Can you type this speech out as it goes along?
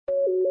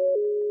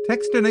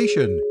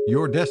Techstination,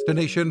 your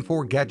destination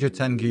for gadgets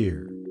and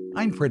gear.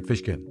 I'm Fred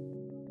Fishkin.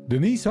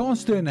 Denise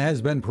Austin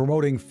has been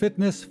promoting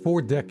fitness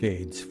for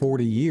decades,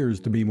 40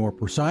 years to be more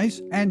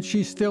precise, and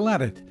she's still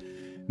at it.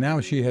 Now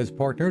she has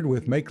partnered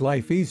with Make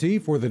Life Easy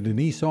for the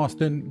Denise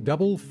Austin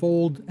Double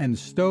Fold and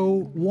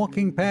Stow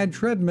Walking Pad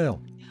Treadmill.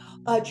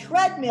 A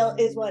treadmill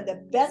is one of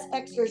the best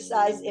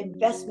exercise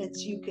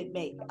investments you could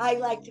make. I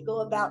like to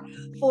go about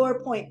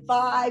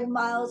 4.5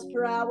 miles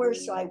per hour,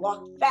 so I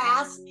walk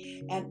fast.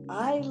 And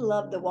I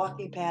love the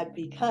walking pad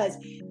because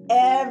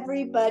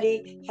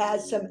everybody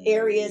has some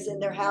areas in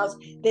their house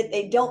that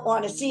they don't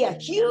want to see a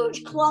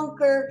huge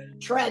clunker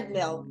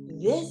treadmill.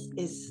 This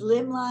is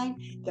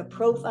slimline. The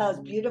profile is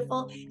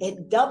beautiful.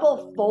 It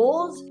double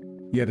folds.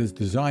 Yet is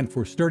designed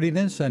for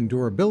sturdiness and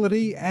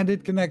durability, and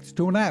it connects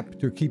to an app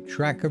to keep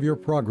track of your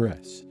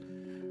progress.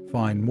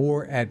 Find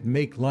more at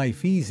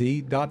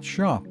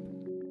makelifeeasy.shop.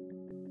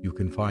 You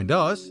can find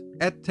us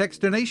at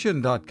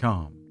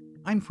techstination.com.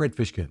 I'm Fred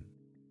Fishkin.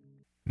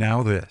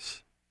 Now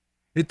this.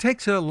 It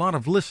takes a lot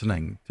of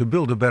listening to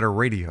build a better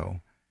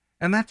radio,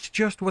 and that's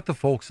just what the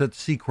folks at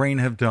C. Crane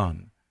have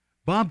done.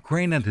 Bob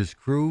Crane and his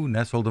crew,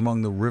 nestled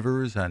among the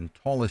rivers and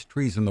tallest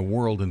trees in the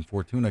world in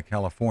Fortuna,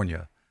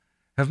 California,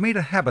 have made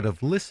a habit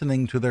of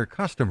listening to their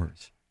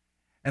customers.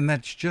 And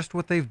that's just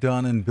what they've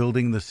done in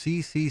building the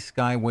CC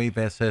Skywave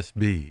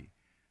SSB,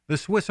 the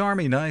Swiss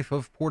Army knife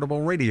of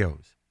portable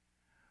radios.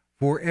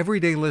 For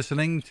everyday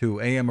listening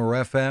to AM or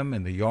FM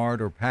in the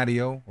yard or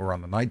patio or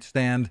on the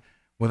nightstand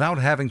without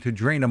having to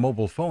drain a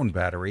mobile phone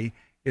battery,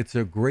 it's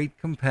a great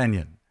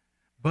companion.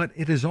 But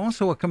it is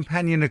also a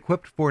companion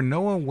equipped for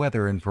NOAA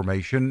weather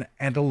information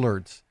and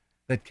alerts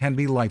that can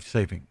be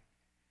life-saving.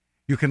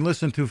 You can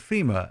listen to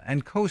FEMA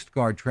and Coast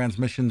Guard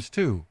transmissions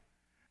too.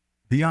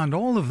 Beyond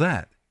all of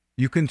that,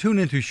 you can tune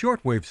into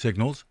shortwave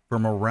signals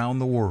from around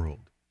the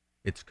world.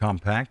 It's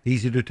compact,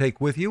 easy to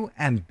take with you,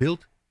 and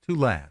built to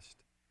last.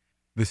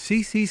 The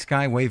CC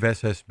Skywave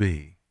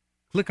SSB.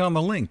 Click on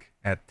the link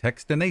at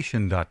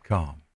techstination.com.